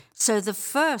So the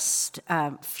first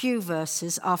few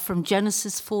verses are from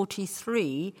Genesis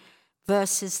 43,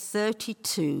 verses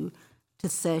 32 to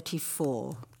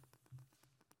 34.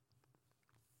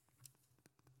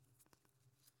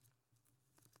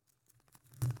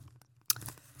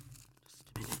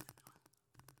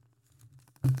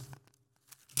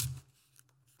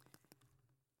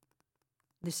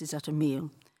 This is at a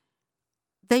meal.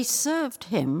 They served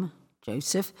him,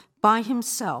 Joseph, by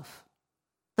himself,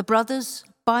 the brothers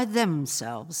by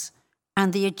themselves,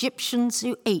 and the Egyptians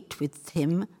who ate with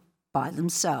him by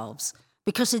themselves,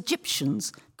 because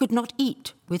Egyptians could not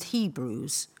eat with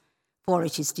Hebrews, for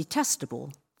it is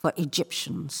detestable for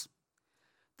Egyptians.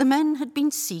 The men had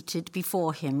been seated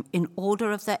before him in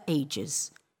order of their ages,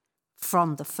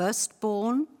 from the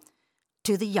firstborn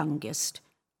to the youngest,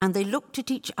 and they looked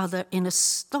at each other in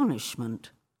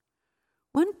astonishment.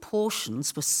 When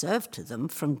portions were served to them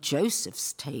from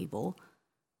Joseph's table,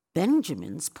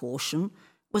 Benjamin's portion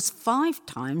was 5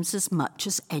 times as much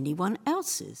as anyone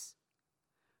else's.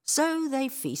 So they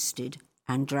feasted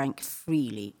and drank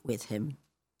freely with him.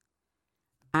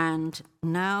 And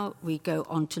now we go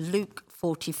on to Luke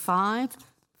 45,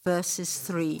 verses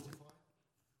 3.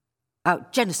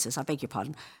 Genesis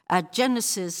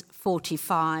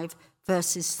 45,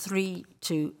 verses 3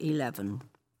 to 11.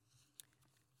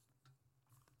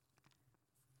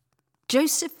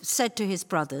 Joseph said to his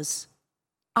brothers,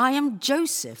 "I am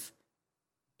Joseph.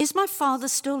 Is my father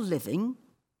still living?"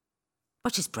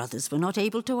 But his brothers were not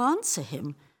able to answer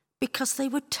him because they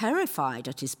were terrified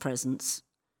at his presence.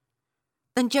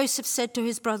 Then Joseph said to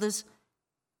his brothers,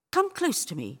 "Come close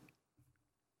to me."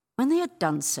 When they had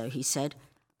done so, he said,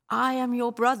 "I am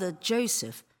your brother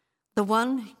Joseph, the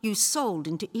one you sold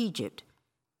into Egypt.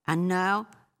 And now,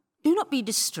 do not be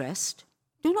distressed.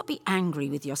 Do not be angry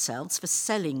with yourselves for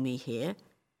selling me here,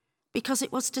 because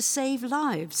it was to save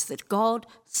lives that God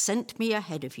sent me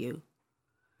ahead of you.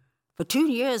 For 2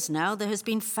 years now there has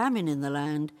been famine in the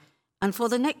land, and for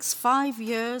the next 5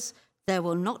 years there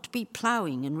will not be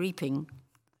ploughing and reaping.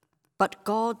 But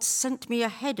God sent me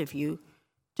ahead of you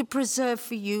to preserve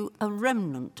for you a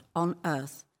remnant on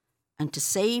earth, and to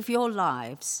save your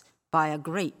lives by a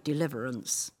great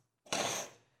deliverance.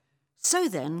 So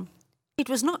then, it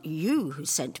was not you who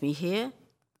sent me here,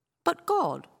 but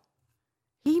God.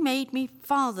 He made me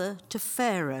father to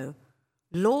Pharaoh,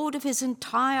 lord of his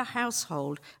entire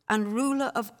household and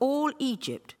ruler of all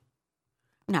Egypt.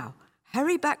 Now,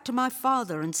 hurry back to my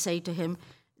father and say to him,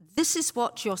 'This is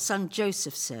what your son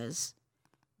Joseph says.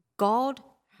 God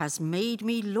has made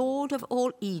me lord of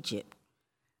all Egypt.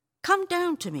 Come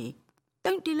down to me.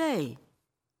 Don't delay.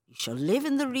 You shall live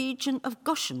in the region of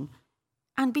Goshen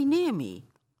and be near me,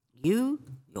 you,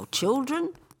 your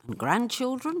children and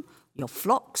grandchildren, your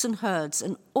flocks and herds,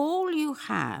 and all you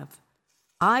have.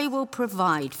 I will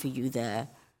provide for you there,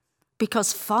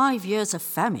 because 5 years of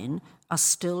famine are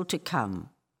still to come.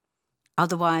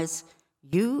 Otherwise,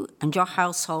 you and your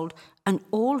household and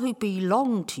all who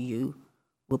belong to you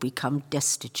will become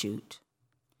destitute.'"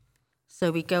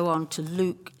 So we go on to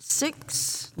Luke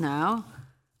 6 now,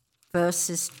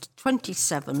 verses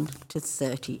 27 to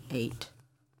 38.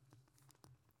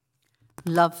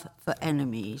 Love for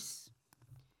enemies.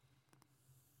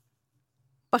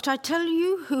 "But I tell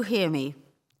you who hear me,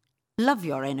 love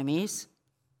your enemies,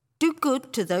 do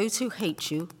good to those who hate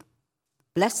you,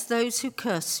 bless those who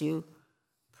curse you,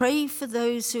 pray for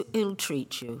those who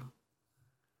ill-treat you.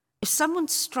 If someone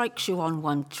strikes you on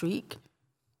one cheek,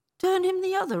 turn him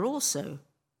the other also.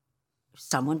 If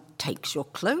someone takes your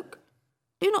cloak,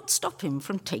 do not stop him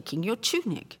from taking your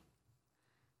tunic.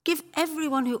 Give to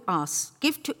everyone who asks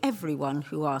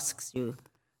you,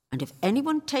 and if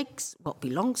anyone takes what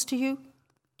belongs to you,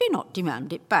 do not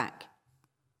demand it back.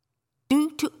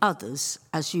 Do to others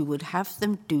as you would have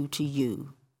them do to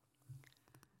you.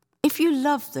 If you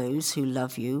love those who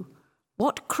love you,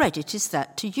 what credit is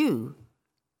that to you?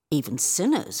 Even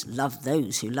sinners love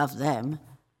those who love them.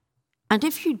 And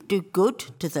if you do good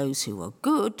to those who are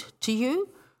good to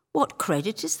you, what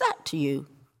credit is that to you?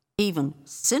 Even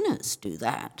sinners do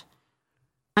that.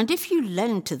 And if you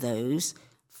lend to those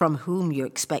from whom you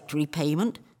expect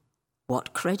repayment,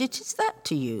 what credit is that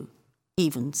to you?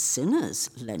 Even sinners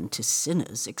lend to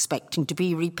sinners, expecting to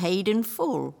be repaid in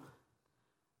full.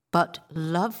 But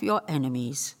love your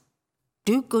enemies,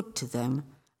 do good to them,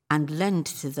 and lend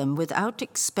to them without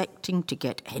expecting to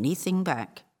get anything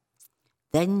back.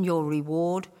 Then your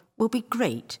reward will be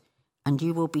great, and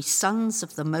you will be sons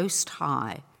of the Most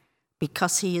High,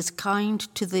 because he is kind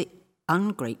to the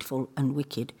ungrateful and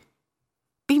wicked.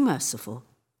 Be merciful,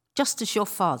 just as your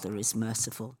Father is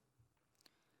merciful.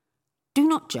 Do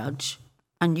not judge,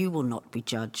 and you will not be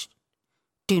judged.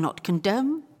 Do not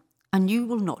condemn, and you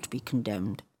will not be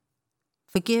condemned.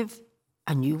 Forgive,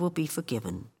 and you will be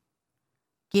forgiven.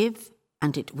 Give,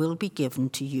 and it will be given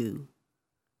to you.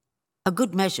 A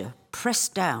good measure,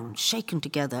 pressed down, shaken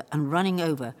together, and running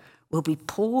over, will be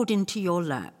poured into your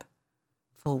lap.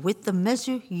 For with the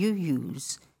measure you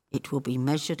use, it will be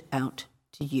measured out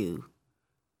to you.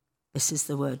 This is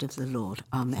the word of the Lord.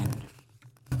 Amen.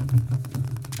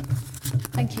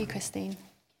 Thank you, Christine.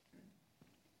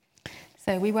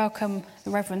 So we welcome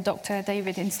the Reverend Dr.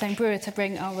 David Instone Brewer to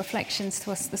bring our reflections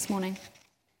to us this morning.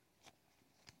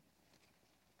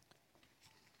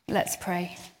 Let's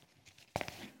pray.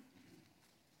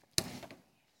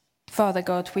 Father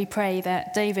God, we pray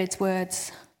that David's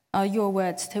words are your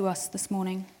words to us this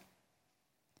morning.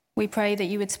 We pray that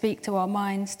you would speak to our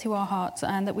minds, to our hearts,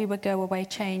 and that we would go away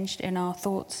changed in our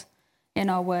thoughts, in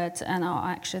our words, and our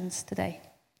actions today.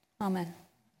 Amen.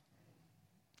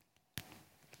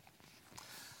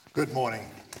 Good morning.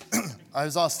 I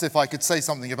was asked if I could say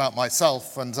something about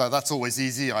myself, and that's always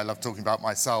easy. I love talking about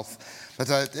myself. But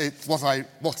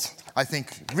what I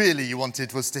think really you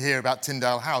wanted was to hear about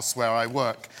Tyndale House, where I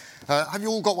work. Have you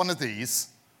all got one of these?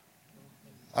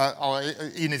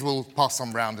 Enid will pass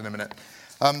some round in a minute.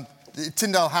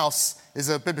 Tyndale House is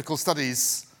a biblical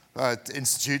studies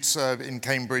institute in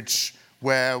Cambridge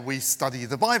where we study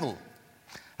the Bible.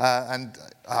 And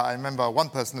I remember one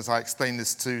person, as I explained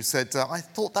this to, said, I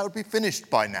thought that would be finished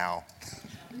by now.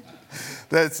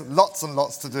 There's lots and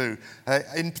lots to do.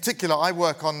 In particular, I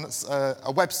work on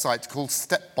a website called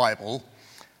Step Bible,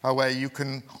 where you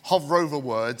can hover over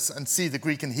words and see the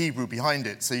Greek and Hebrew behind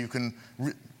it, so you can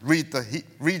read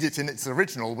it in its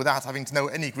original without having to know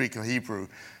any Greek or Hebrew.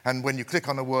 And when you click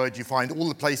on a word, you find all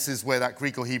the places where that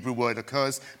Greek or Hebrew word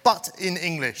occurs, but in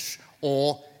English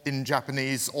or in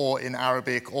Japanese or in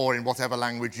Arabic or in whatever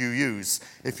language you use.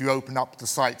 If you open up the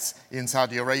site in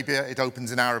Saudi Arabia, it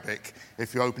opens in Arabic.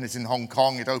 If you open it in Hong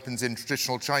Kong, it opens in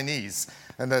traditional Chinese.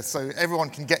 And so everyone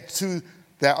can get to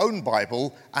their own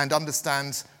Bible and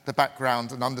understand the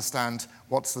background and understand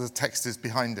what the text is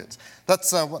behind it.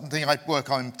 That's one thing I work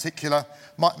on in particular.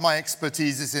 My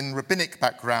expertise is in rabbinic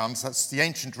backgrounds. That's the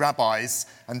ancient rabbis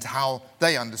and how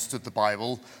they understood the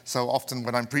Bible. So often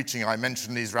when I'm preaching, I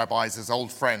mention these rabbis as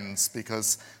old friends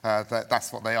because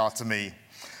that's what they are to me.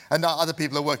 And other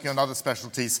people are working on other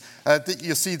specialties.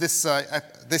 You see this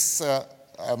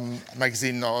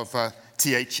magazine of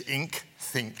TH Inc.,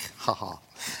 Think, haha,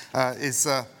 it's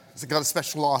got a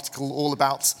special article all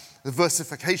about the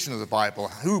versification of the Bible,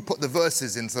 who put the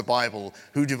verses into the Bible,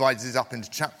 who divided it up into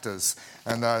chapters.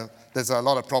 And there's a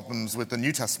lot of problems with the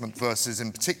New Testament verses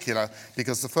in particular,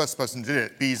 because the first person who did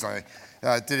it, Beza,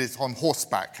 did it on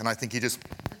horseback, and I think he just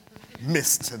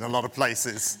missed in a lot of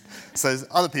places. So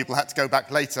other people had to go back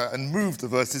later and move the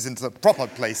verses into the proper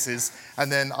places,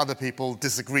 and then other people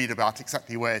disagreed about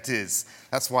exactly where it is.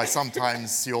 That's why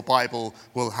sometimes your Bible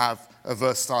will have a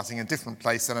verse starting in a different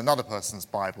place than another person's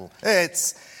Bible.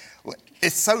 It's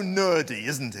so nerdy,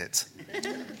 isn't it?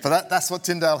 But that's what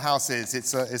Tyndale House is.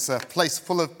 It's a place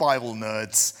full of Bible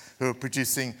nerds who are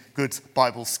producing good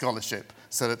Bible scholarship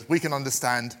so that we can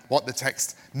understand what the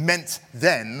text meant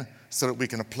then so that we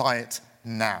can apply it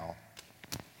now.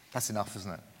 That's enough, isn't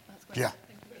it? That's great.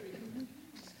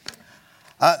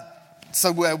 Yeah.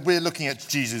 So we're looking at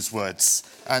Jesus' words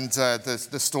and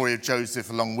the story of Joseph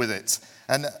along with it.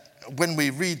 And when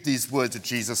we read these words of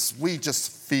Jesus, we just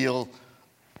feel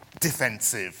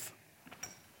defensive.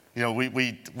 You know,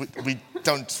 we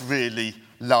don't really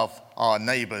love our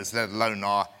neighbours, let alone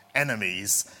our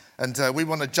enemies. And we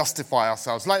want to justify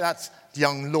ourselves, like that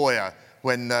young lawyer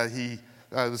when he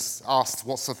was asked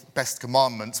what's the best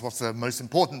commandments, what's the most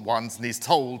important ones, and he's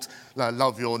told,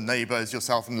 love your neighbour as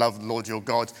yourself and love the Lord your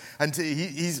God. And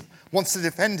he wants to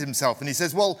defend himself, and he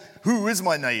says, well, who is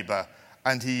my neighbour?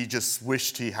 And he just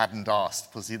wished he hadn't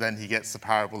asked, because then he gets the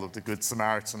parable of the Good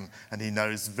Samaritan, and he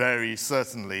knows very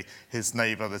certainly his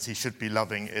neighbour that he should be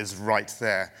loving is right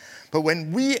there. But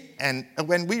when we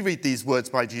read these words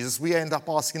by Jesus, we end up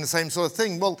asking the same sort of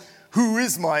thing. Well, who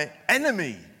is my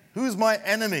enemy? Who's my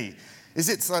enemy? Is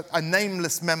it a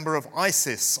nameless member of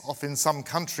ISIS off in some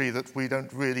country that we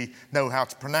don't really know how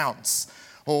to pronounce?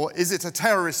 Or is it a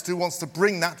terrorist who wants to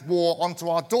bring that war onto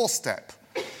our doorstep?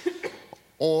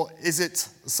 Or is it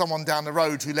someone down the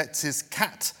road who lets his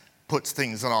cat put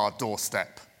things on our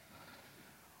doorstep?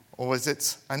 Or is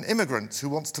it an immigrant who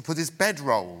wants to put his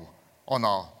bedroll on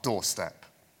our doorstep?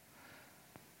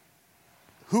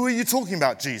 Who are you talking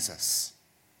about, Jesus?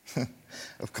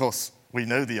 Of course, we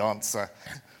know the answer.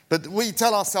 But we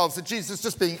tell ourselves that Jesus is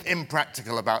just being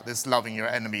impractical about this loving your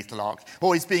enemy talk,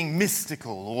 or he's being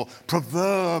mystical or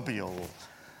proverbial.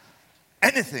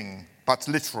 anything but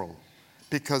literal,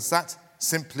 because that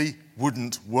simply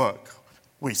wouldn't work,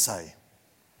 we say.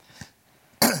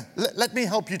 Let me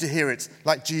help you to hear it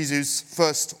like Jesus'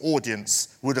 first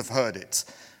audience would have heard it,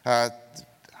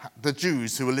 the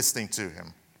Jews who were listening to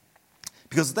him.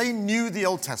 Because they knew the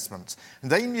Old Testament,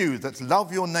 and they knew that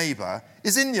love your neighbor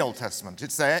is in the Old Testament.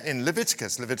 It's there in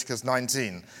Leviticus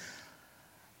 19.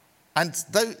 And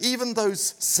even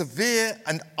those severe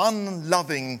and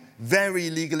unloving, very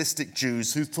legalistic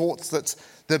Jews who thought that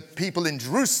the people in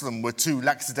Jerusalem were too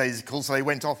lackadaisical, so they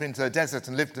went off into the desert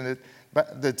and lived in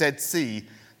the Dead Sea,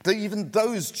 even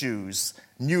those Jews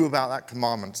knew about that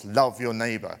commandment, love your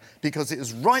neighbor, because it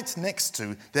was right next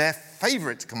to their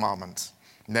favorite commandment.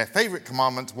 And their favorite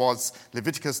commandment was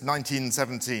Leviticus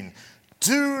 19:17.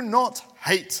 Do not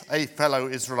hate a fellow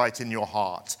Israelite in your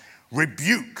heart.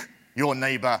 Rebuke your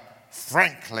neighbor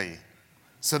frankly,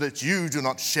 so that you do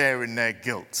not share in their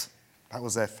guilt. That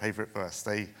was their favorite verse.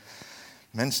 They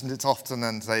mentioned it often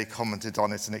and they commented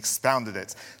on it and expounded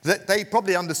it. They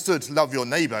probably understood love your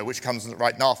neighbor, which comes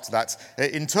right after that,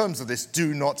 in terms of this,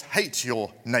 do not hate your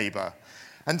neighbor.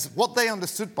 And what they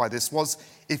understood by this was,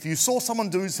 if you saw someone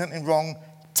do something wrong,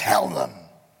 tell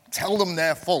them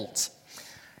their fault.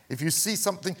 If you see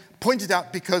something, point it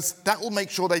out, because that will make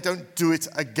sure they don't do it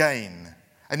again.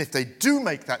 And if they do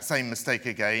make that same mistake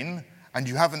again, and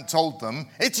you haven't told them,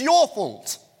 it's your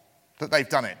fault that they've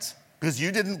done it, because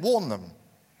you didn't warn them.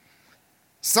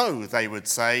 So, they would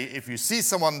say, if you see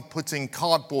someone putting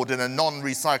cardboard in a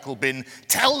non-recycle bin,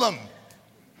 tell them.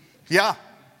 Yeah.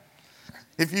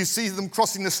 If you see them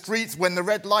crossing the street when the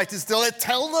red light is still there,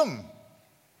 tell them.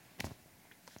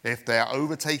 If they are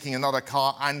overtaking another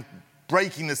car and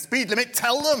breaking the speed limit,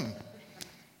 tell them.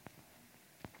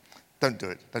 Don't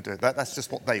do it. That's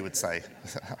just what they would say.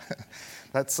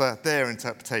 That's their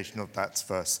interpretation of that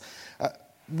verse.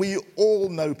 We all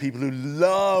know people who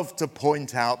love to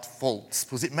point out faults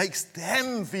because it makes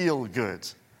them feel good.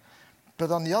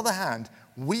 But on the other hand,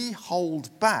 we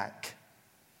hold back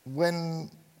when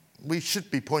we should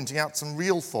be pointing out some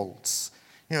real faults.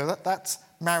 You know, that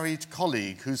married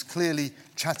colleague who's clearly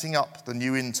chatting up the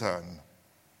new intern.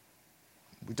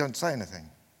 We don't say anything.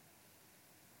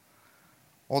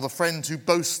 Or the friend who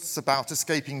boasts about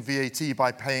escaping VAT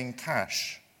by paying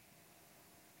cash.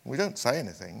 We don't say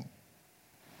anything.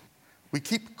 We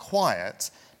keep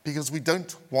quiet because we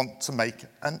don't want to make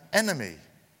an enemy.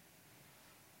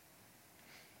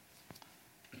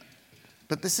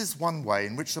 But this is one way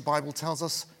in which the Bible tells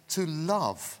us to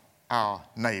love our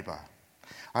neighbour.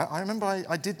 I remember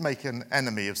I did make an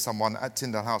enemy of someone at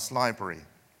Tyndale House Library.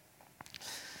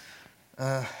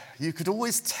 You could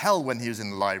always tell when he was in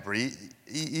the library,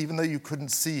 even though you couldn't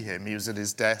see him, he was at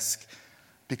his desk,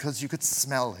 because you could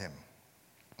smell him.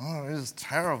 Oh, it was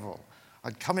terrible.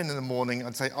 I'd come in the morning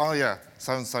and say, oh yeah,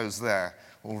 so-and-so's there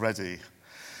already.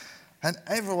 And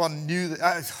everyone knew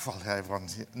that, everyone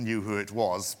knew who it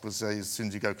was, because as soon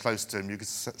as you go close to him, you could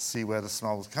see where the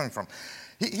smell was coming from.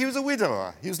 He was a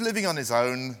widower. He was living on his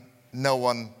own. No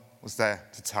one was there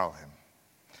to tell him.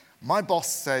 My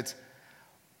boss said,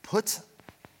 put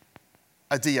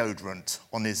a deodorant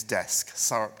on his desk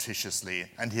surreptitiously,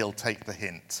 and he'll take the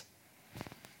hint.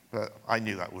 But I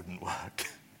knew that wouldn't work.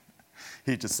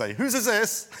 He'd just say, whose is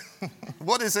this?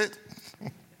 What is it?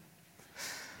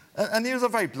 And he was a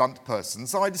very blunt person,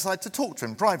 so I decided to talk to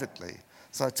him privately.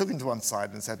 So I took him to one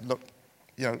side and said, look,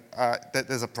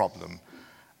 there's a problem.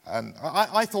 And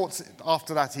I thought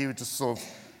after that he would just sort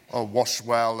of wash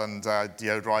well and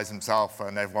deodorize himself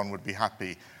and everyone would be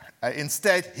happy.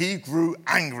 Instead, he grew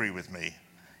angry with me.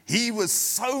 He was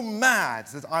so mad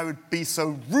that I would be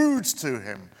so rude to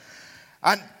him.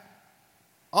 And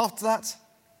after that,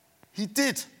 he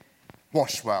did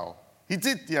wash well. He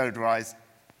did deodorize.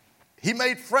 He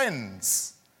made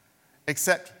friends,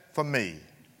 except for me.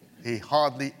 He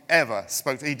hardly ever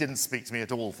spoke. He didn't speak to me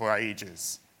at all for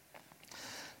ages.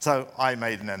 So I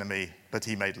made an enemy, but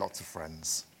he made lots of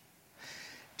friends.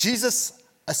 Jesus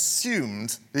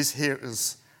assumed these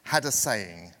hearers had a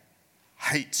saying,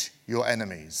 hate your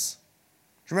enemies.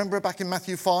 Do you remember back in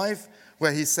Matthew 5,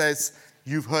 where he says,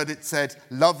 you've heard it said,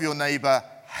 love your neighbor,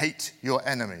 hate your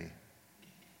enemy.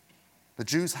 The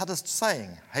Jews had a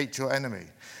saying, hate your enemy.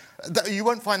 You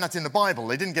won't find that in the Bible.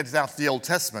 They didn't get it out of the Old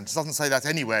Testament. It doesn't say that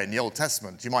anywhere in the Old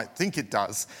Testament. You might think it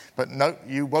does, but no,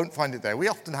 you won't find it there. We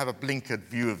often have a blinkered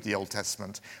view of the Old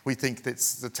Testament. We think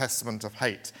it's the testament of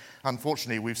hate.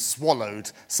 Unfortunately, we've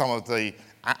swallowed some of the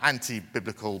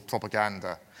anti-biblical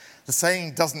propaganda. The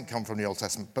saying doesn't come from the Old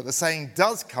Testament, but the saying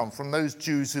does come from those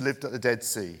Jews who lived at the Dead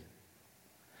Sea.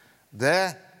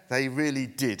 There, they really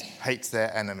did hate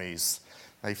their enemies.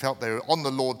 They felt they were on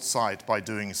the Lord's side by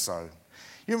doing so.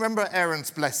 You remember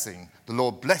Aaron's blessing. The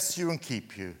Lord bless you and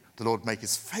keep you. The Lord make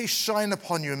his face shine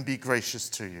upon you and be gracious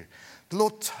to you. The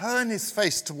Lord turn his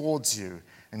face towards you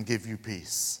and give you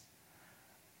peace.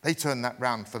 They turned that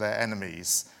round for their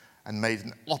enemies and made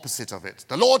an opposite of it.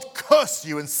 The Lord curse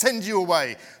you and send you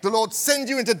away. The Lord send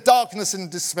you into darkness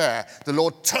and despair. The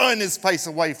Lord turn his face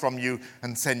away from you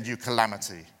and send you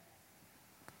calamity.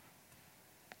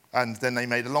 And then they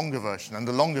made a longer version and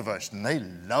a longer version. They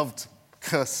loved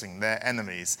cursing their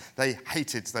enemies. They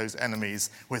hated those enemies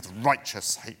with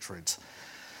righteous hatred.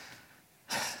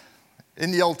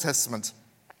 In the Old Testament,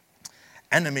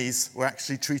 enemies were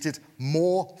actually treated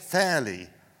more fairly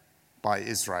by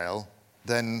Israel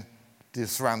than the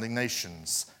surrounding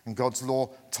nations. And God's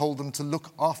law told them to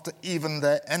look after even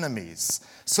their enemies.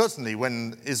 Certainly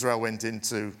when Israel went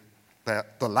into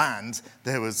the land,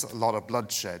 there was a lot of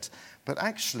bloodshed. But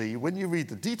actually, when you read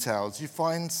the details, you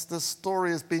find the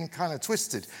story has been kind of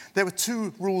twisted. There were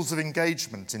two rules of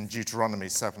engagement in Deuteronomy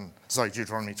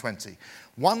 20.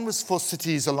 One was for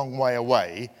cities a long way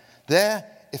away. There,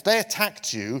 if they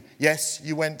attacked you, yes,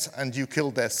 you went and you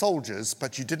killed their soldiers,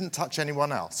 but you didn't touch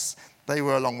anyone else. They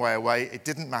were a long way away. It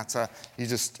didn't matter.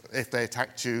 If they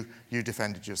attacked you, you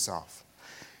defended yourself.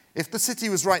 If the city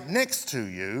was right next to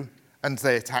you and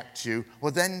they attacked you,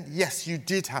 well then, yes, you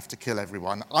did have to kill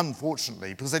everyone,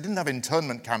 unfortunately, because they didn't have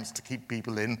internment camps to keep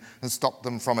people in and stop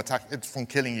them from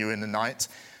killing you in the night.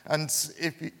 And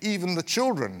even the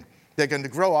children, they're going to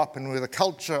grow up and with a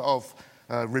culture of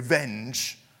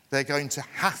revenge, they're going to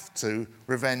have to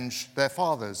revenge their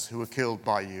fathers who were killed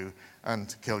by you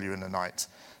and kill you in the night.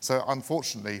 So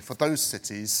unfortunately, for those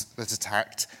cities that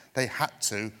attacked, they had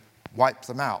to wipe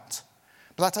them out.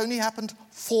 But that only happened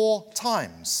 4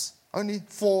 times, only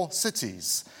 4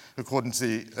 cities, according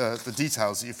to the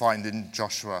details that you find in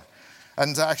Joshua.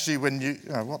 And actually, when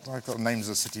I've got names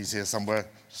of cities here somewhere.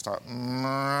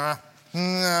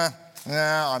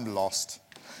 I'm lost.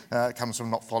 It comes from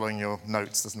not following your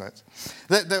notes, doesn't it?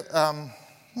 I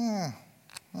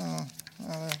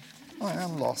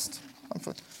am lost.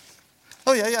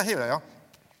 Oh, yeah, here they are.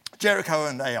 Jericho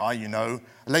and Ai, you know.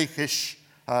 Lachish,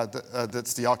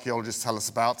 that's the archaeologists tell us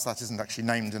about. That isn't actually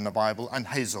named in the Bible. And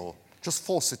Hazor, just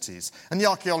 4 cities. And the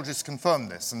archaeologists confirm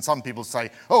this. And some people say,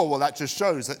 oh, well, that just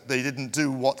shows that they didn't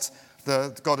do what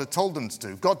God had told them to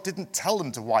do. God didn't tell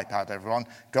them to wipe out everyone.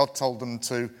 God told them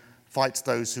to fight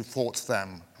those who fought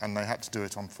them. And they had to do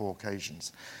it on 4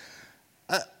 occasions.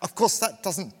 Of course, that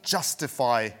doesn't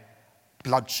justify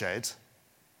bloodshed,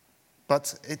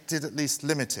 but it did at least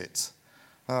limit it.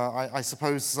 I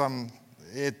suppose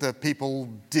the people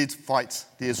did fight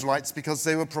the Israelites because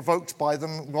they were provoked by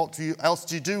them. What else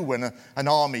do you do when an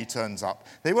army turns up?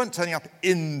 They weren't turning up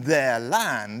in their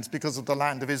land because of the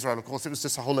land of Israel. Of course, it was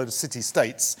just a whole load of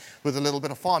city-states with a little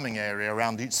bit of farming area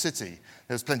around each city.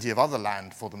 There's plenty of other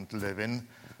land for them to live in,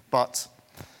 but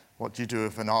what do you do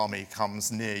if an army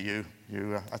comes near you?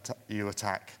 You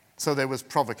attack. So there was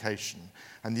provocation.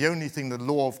 And the only thing the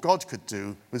law of God could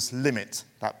do was limit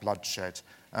that bloodshed.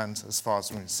 And as far as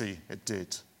we can see, it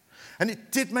did. And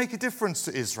it did make a difference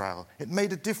to Israel. It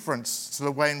made a difference to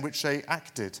the way in which they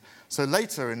acted. So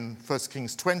later in 1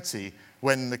 Kings 20,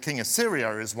 when the king of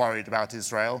Syria is worried about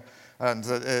Israel and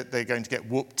they're going to get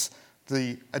whooped,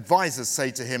 the advisors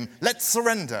say to him, let's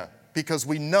surrender because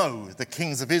we know the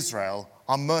kings of Israel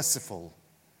are merciful.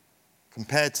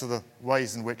 Compared to the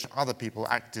ways in which other people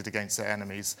acted against their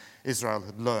enemies, Israel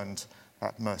had learned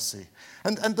that mercy.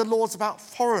 And the laws about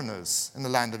foreigners in the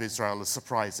land of Israel are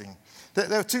surprising.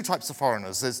 There are 2 types of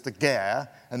foreigners. There's the ger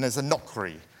and there's a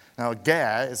nokri. Now, a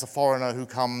ger is a foreigner who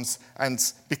comes and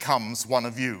becomes one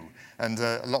of you. And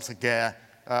a lot of ger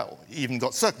even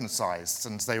got circumcised,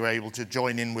 and they were able to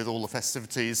join in with all the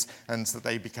festivities, and that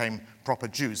they became proper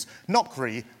Jews.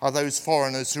 Nokri are those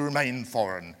foreigners who remain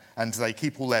foreign, and they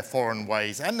keep all their foreign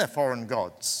ways and their foreign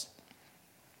gods.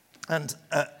 And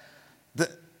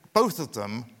both of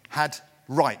them had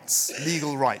rights,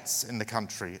 legal rights in the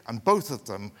country, and both of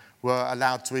them were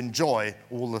allowed to enjoy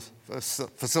all the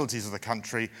facilities of the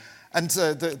country. And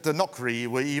the Nokri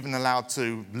were even allowed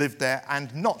to live there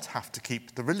and not have to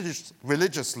keep the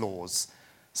religious laws.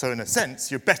 So in a sense,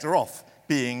 you're better off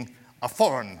being a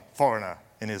foreigner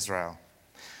in Israel.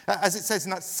 As it says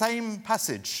in that same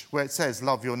passage where it says,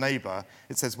 love your neighbor,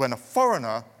 it says, when a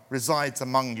foreigner resides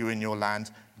among you in your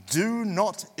land, do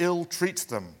not ill-treat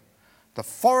them. The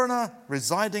foreigner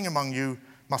residing among you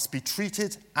must be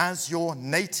treated as your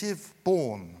native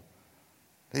born.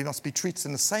 They must be treated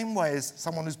in the same way as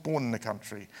someone who's born in the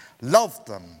country. Love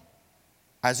them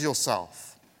as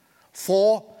yourself.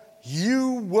 For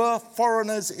you were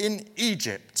foreigners in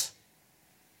Egypt.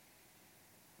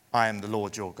 I am the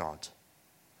Lord your God.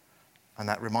 And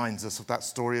that reminds us of that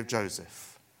story of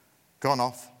Joseph. Gone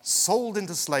off, sold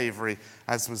into slavery,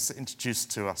 as was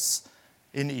introduced to us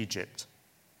in Egypt.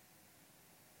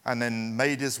 And then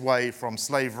made his way from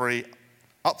slavery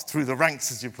up through the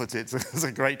ranks, as you put it. It was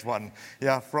a great one.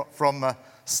 Yeah, from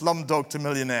slumdog to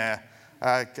millionaire,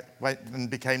 went and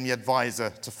became the advisor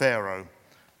to Pharaoh.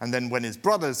 And then when his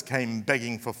brothers came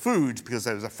begging for food because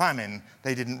there was a famine,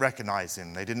 they didn't recognize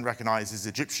him. They didn't recognize his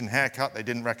Egyptian haircut. They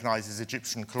didn't recognize his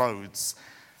Egyptian clothes.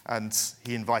 And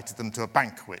he invited them to a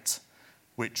banquet,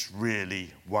 which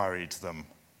really worried them.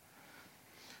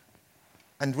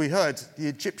 And we heard the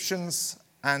Egyptians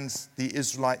and the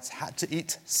Israelites had to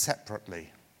eat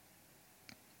separately.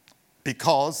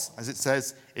 Because, as it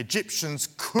says, Egyptians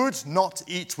could not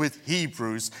eat with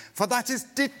Hebrews, for that is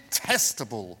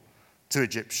detestable to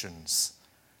Egyptians,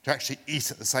 to actually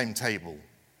eat at the same table.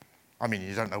 I mean,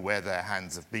 you don't know where their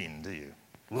hands have been, do you?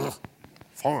 Ugh,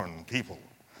 foreign people.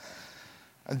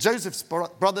 And Joseph's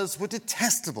brothers were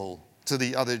detestable to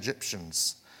the other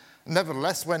Egyptians.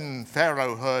 Nevertheless, when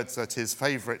Pharaoh heard that his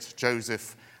favorite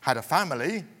Joseph had a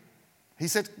family, he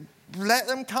said, let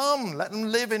them come, let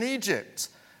them live in Egypt.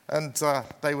 And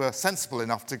they were sensible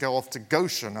enough to go off to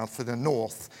Goshen, out for the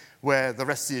north, where the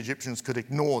rest of the Egyptians could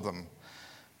ignore them.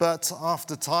 But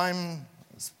after time,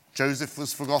 as Joseph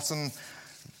was forgotten,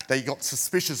 they got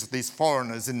suspicious of these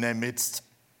foreigners in their midst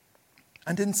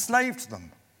and enslaved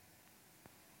them.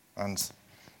 And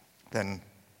then,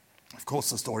 of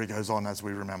course, the story goes on as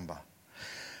we remember.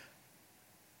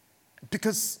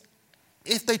 Because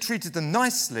if they treated them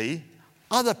nicely,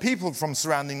 other people from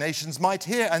surrounding nations might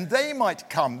hear, and they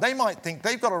might come. They might think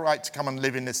they've got a right to come and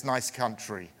live in this nice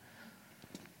country.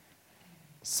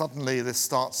 Suddenly, this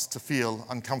starts to feel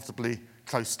uncomfortably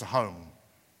close to home,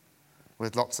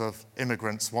 with lots of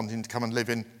immigrants wanting to come and live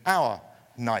in our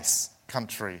nice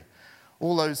country.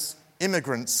 All those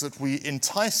immigrants that we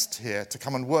enticed here to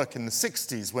come and work in the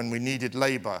 60s when we needed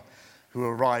labour, who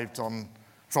arrived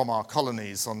from our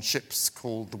colonies on ships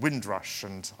called the Windrush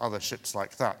and other ships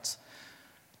like that.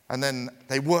 And then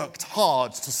they worked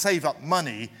hard to save up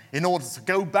money in order to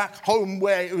go back home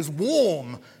where it was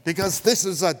warm, because this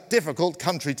is a difficult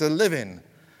country to live in.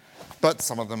 But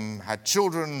some of them had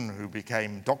children who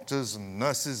became doctors and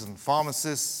nurses and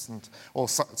pharmacists, or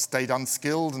stayed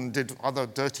unskilled and did other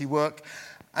dirty work,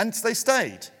 and they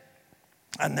stayed.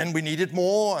 And then we needed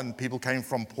more, and people came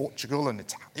from Portugal and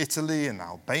Italy and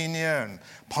Albania and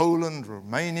Poland,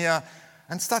 Romania.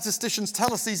 And statisticians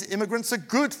tell us these immigrants are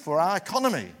good for our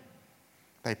economy.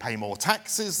 They pay more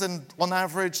taxes than on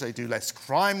average. They do less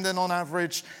crime than on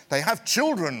average. They have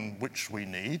children, which we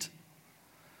need.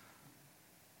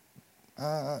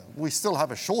 We still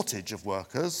have a shortage of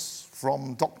workers,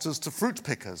 from doctors to fruit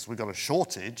pickers. We've got a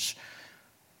shortage.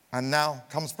 And now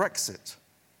comes Brexit.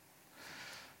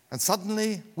 And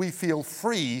suddenly we feel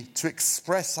free to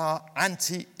express our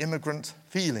anti-immigrant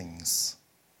feelings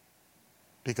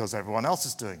because everyone else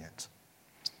is doing it.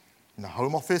 In the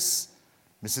Home Office,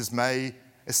 Mrs. May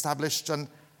established a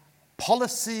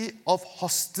policy of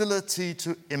hostility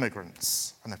to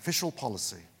immigrants, an official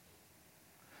policy.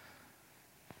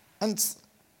 And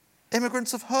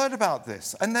immigrants have heard about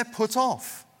this, and they're put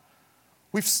off.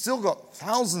 We've still got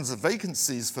thousands of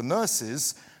vacancies for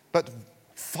nurses, but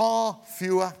far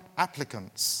fewer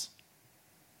applicants.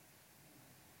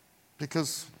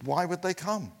 Because why would they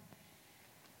come?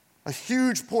 A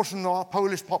huge portion of our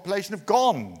Polish population have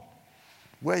gone.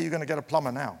 Where are you going to get a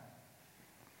plumber now?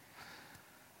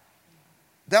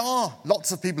 There are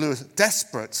lots of people who are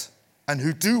desperate and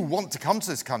who do want to come to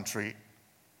this country,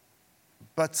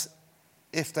 but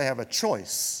if they have a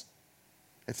choice,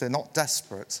 if they're not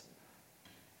desperate,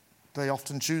 they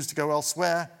often choose to go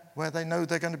elsewhere where they know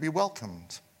they're going to be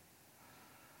welcomed.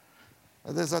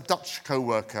 There's a Dutch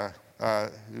co-worker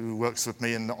who works with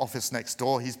me in the office next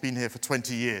door. He's been here for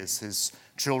 20 years. His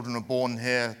children are born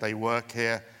here, they work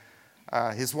here.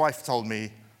 His wife told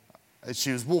me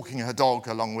she was walking her dog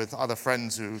along with other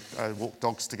friends who walk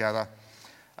dogs together.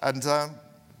 And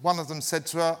one of them said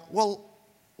to her, well,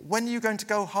 when are you going to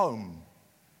go home?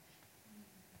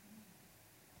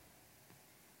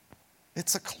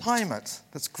 It's a climate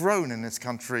that's grown in this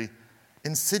country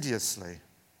insidiously.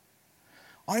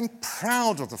 I'm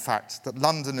proud of the fact that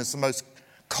London is the most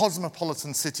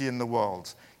cosmopolitan city in the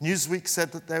world. Newsweek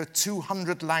said that there are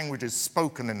 200 languages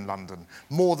spoken in London,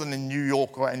 more than in New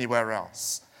York or anywhere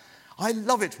else. I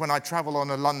love it when I travel on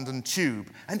a London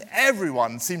tube and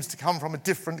everyone seems to come from a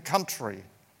different country.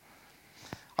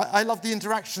 I love the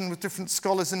interaction with different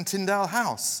scholars in Tyndale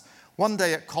House. One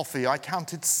day at coffee, I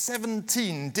counted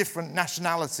 17 different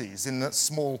nationalities in that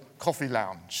small coffee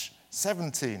lounge.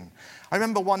 17. I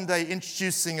remember one day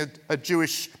introducing a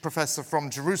Jewish professor from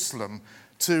Jerusalem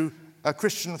to a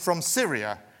Christian from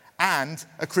Syria and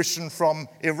a Christian from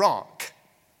Iraq.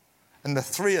 And the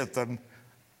three of them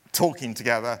talking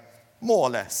together more or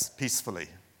less peacefully.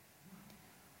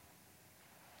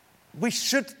 We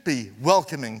should be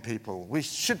welcoming people. We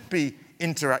should be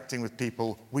interacting with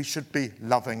people. We should be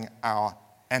loving our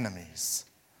enemies.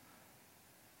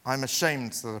 I'm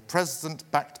ashamed that a president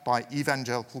backed by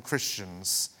evangelical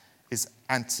Christians is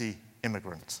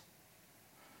anti-immigrant.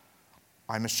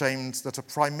 I'm ashamed that a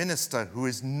prime minister who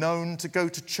is known to go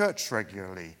to church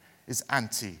regularly is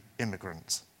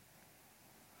anti-immigrant.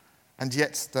 And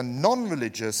yet the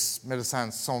non-religious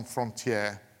Médecins Sans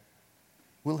Frontières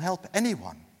will help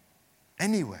anyone,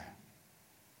 anywhere.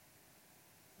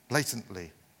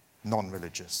 Blatantly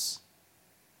non-religious.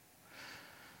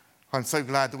 I'm so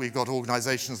glad that we've got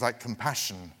organisations like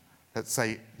Compassion that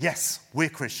say, yes, we're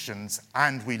Christians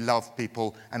and we love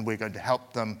people and we're going to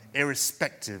help them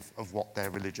irrespective of what their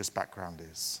religious background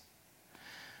is.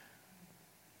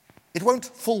 It won't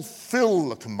fulfill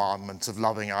the commandment of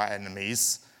loving our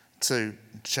enemies to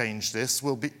change this,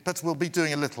 but we'll be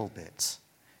doing a little bit.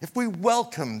 If we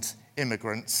welcomed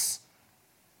immigrants,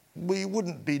 we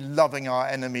wouldn't be loving our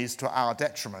enemies to our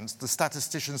detriment. The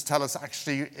statisticians tell us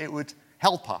actually it would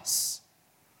help us.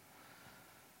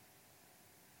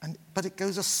 But it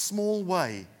goes a small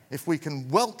way if we can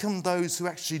welcome those who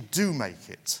actually do make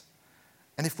it,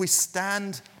 and if we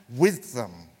stand with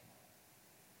them,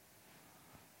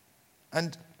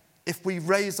 and if we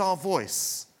raise our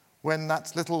voice when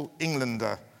that little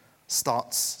Englander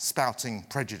starts spouting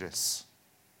prejudice.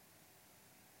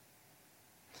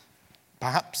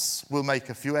 Perhaps we'll make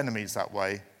a few enemies that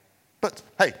way, but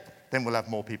hey, then we'll have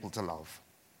more people to love.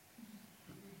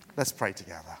 Let's pray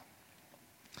together.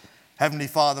 Heavenly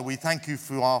Father, we thank you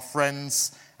for our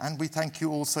friends, and we thank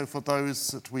you also for those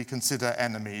that we consider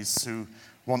enemies who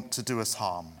want to do us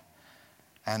harm.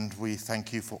 And we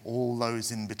thank you for all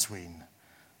those in between,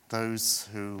 those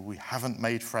who we haven't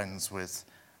made friends with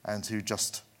and who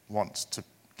just want to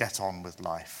get on with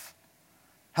life.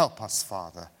 Help us,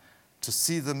 Father, to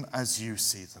see them as you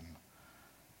see them,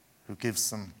 who gives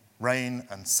them rain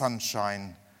and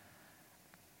sunshine,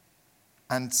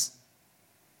 and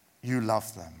you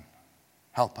love them.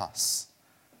 Help us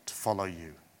to follow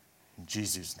you. In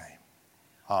Jesus' name,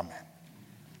 amen.